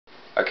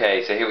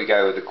Okay, so here we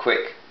go with a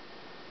quick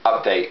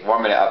update,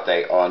 1 minute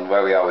update on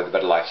where we are with the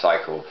Better Life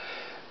Cycle.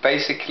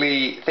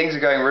 Basically, things are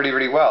going really,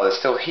 really well. There's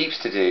still heaps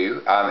to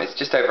do. It's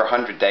just over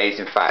 100 days.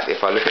 In fact,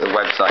 if I look at the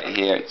website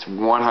here, it's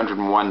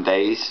 101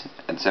 days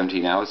and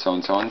 17 hours, so on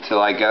and so on, till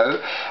I go.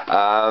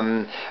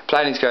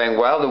 Planning's going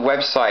well. The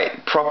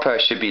website proper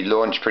should be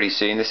launched pretty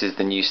soon. This is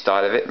the new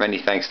style of it. Many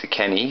thanks to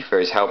Kenny for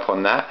his help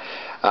on that.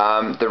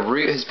 The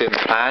route has been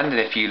planned, and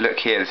if you look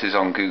here, this is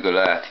on Google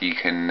Earth, you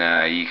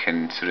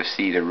can sort of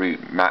see the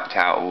route mapped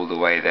out all the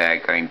way there,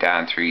 going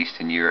down through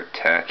Eastern Europe,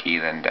 Turkey,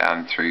 then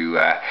down through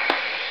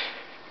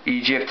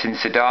Egypt and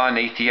Sudan,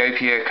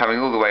 Ethiopia, coming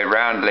all the way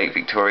around Lake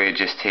Victoria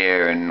just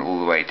here, and all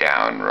the way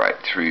down right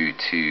through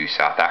to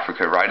South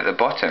Africa right at the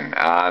bottom.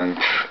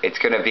 It's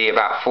going to be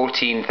about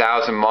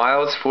 14,000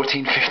 miles,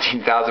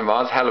 15,000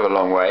 miles, hell of a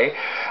long way,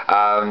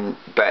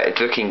 but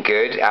it's looking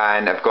good,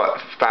 and I've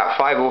got about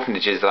 5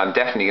 orphanages that I'm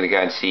definitely going to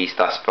go and see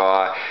thus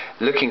far,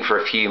 looking for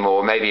a few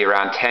more, maybe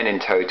around 10 in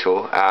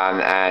total,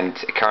 and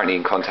currently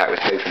in contact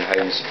with Open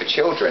Homes for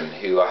Children,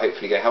 who are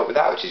hopefully going to help with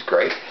that, which is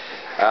great.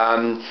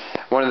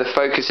 One of the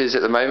focuses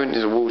at the moment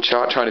is a wall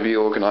chart, trying to be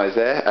organised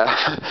there.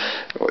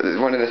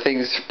 One of the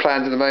things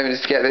planned at the moment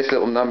is to get this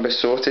little number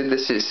sorted.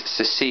 This is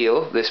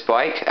Cecile, this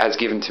bike, as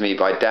given to me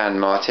by Dan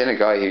Martin, a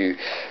guy who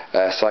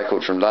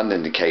cycled from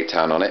London to Cape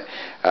Town on it.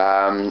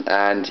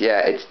 And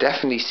yeah, it's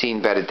definitely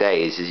seen better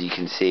days. As you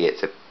can see,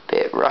 it's a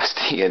bit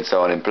rusty and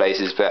so on in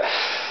places, but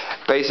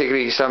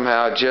basically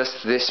somehow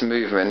just this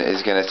movement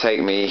is going to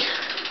take me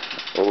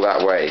all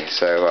that way.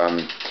 So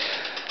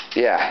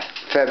yeah,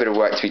 fair bit of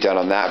work to be done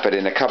on that, but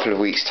in a couple of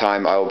weeks'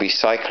 time I will be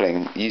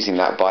cycling using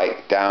that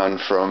bike down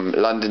from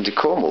London to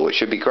Cornwall, which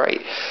should be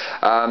great.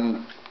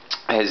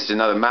 Here's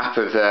another map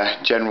of the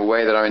general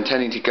way that I'm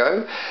intending to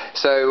go.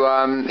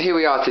 So here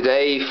we are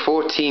today,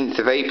 14th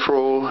of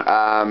April,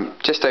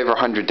 just over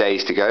 100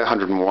 days to go,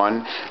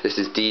 101. This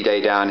is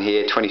D-Day down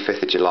here,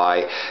 25th of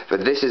July.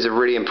 But this is a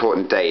really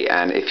important date,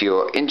 and if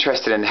you're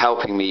interested in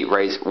helping me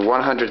raise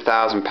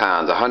 £100,000,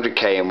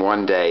 100k in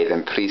one day,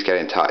 then please get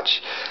in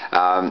touch.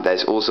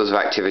 There's all sorts of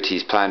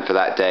activities planned for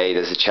that day.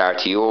 There's a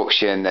charity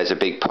auction, there's a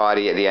big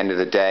party at the end of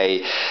the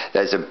day,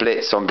 there's a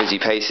blitz on busy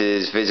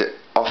paces, visit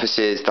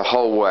offices, the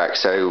whole work.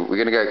 So we're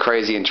going to go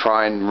crazy and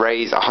try and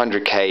raise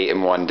 100k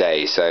in one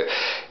day. So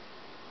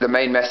the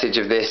main message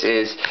of this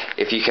is,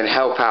 if you can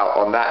help out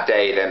on that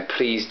day, then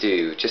please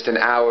do. Just an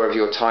hour of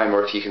your time,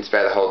 or if you can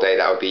spare the whole day,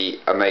 that would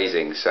be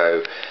amazing.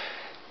 So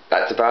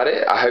that's about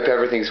it. I hope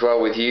everything's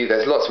well with you.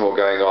 There's lots more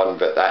going on,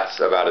 but that's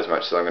about as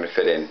much as I'm going to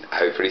fit in.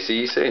 Hopefully see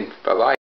you soon. Bye bye.